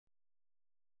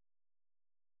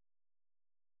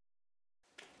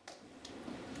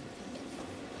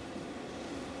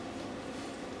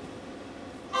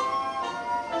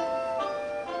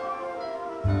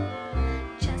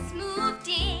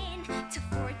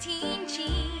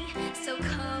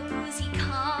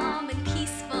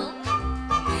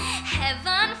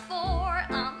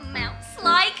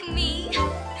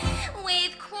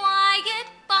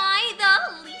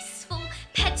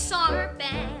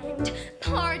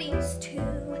gardens too,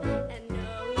 and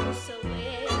no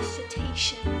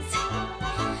solicitations.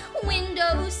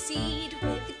 Window seat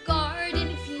with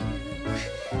garden view,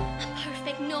 a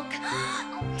perfect nook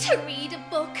to read a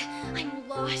book. I'm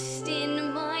lost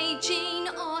in my Jane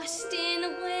Austen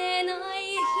when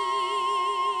I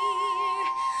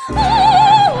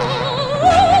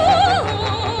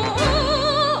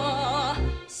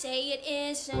hear, say it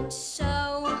isn't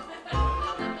so,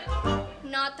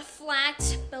 not the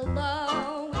flat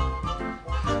below.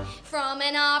 From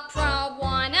an opera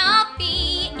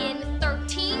wannabe in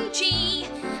 13G,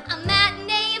 a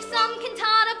matinee of some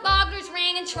cantata, Wagner's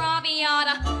Ring and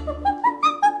Traviata.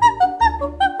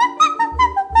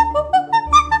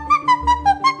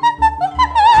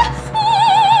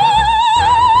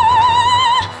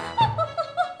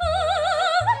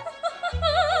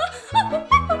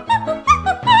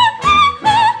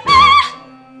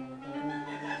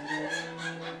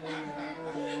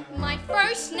 My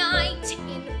first night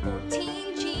in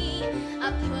 14G,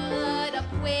 I put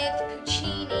up with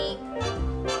Puccini,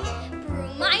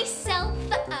 brew myself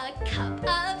a cup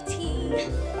of tea,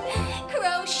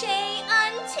 crochet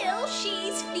until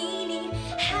she's feeny,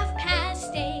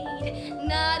 8:30,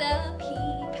 not a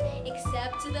peep,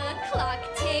 except the clock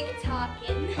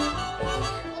tick-tocking.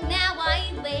 Well, now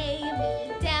I lay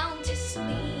me down to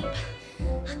sleep,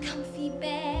 a comfy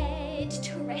bed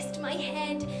to rest my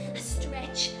head, a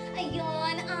stretch, a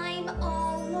yawn, I'm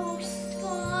almost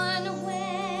gone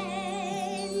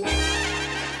when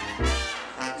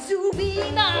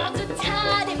Zubina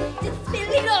Zutad,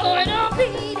 Zitspilly Lord, oh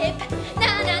beat it,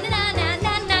 na na na na na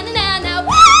na na na na,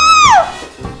 woo!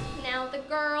 Now the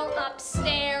girl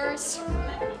upstairs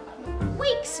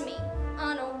wakes me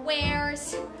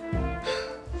unawares,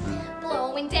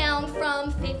 blowing down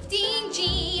from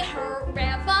 15G, her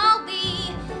reveille.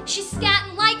 She's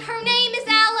scatting like her name is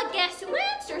Ella. Guess who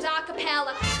answers a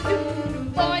cappella?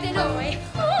 Boy did I,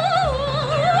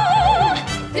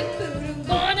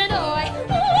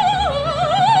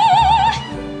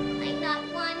 I'm not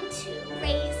one to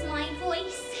raise my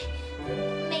voice,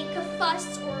 make a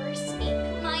fuss or speak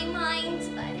my mind,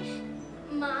 but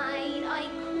might I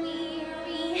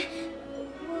query,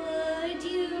 would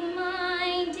you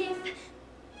mind if,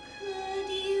 could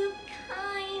you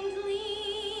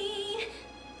kindly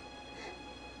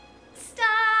stop?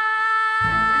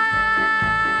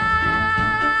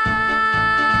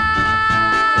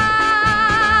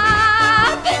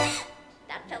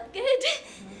 That felt good.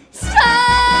 Stop!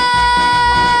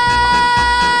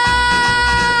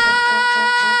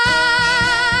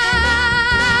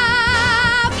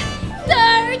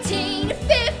 13,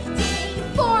 15,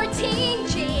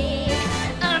 14G,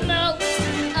 a most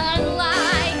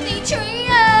unlikely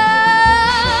trio,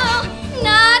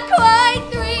 not quite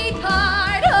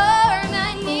three-part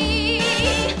harmony.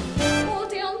 All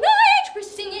day, all night, we're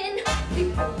singing,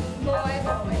 boy,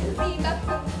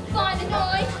 find a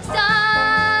noise, stop.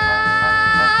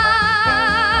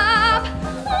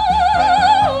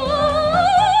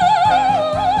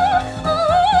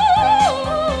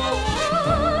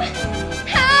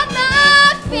 Have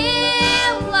that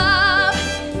feel of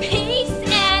peace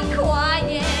and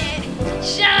quiet.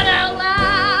 Shout out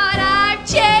loud, I've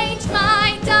changed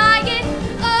my diet,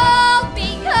 all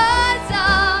because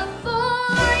of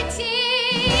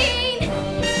 14.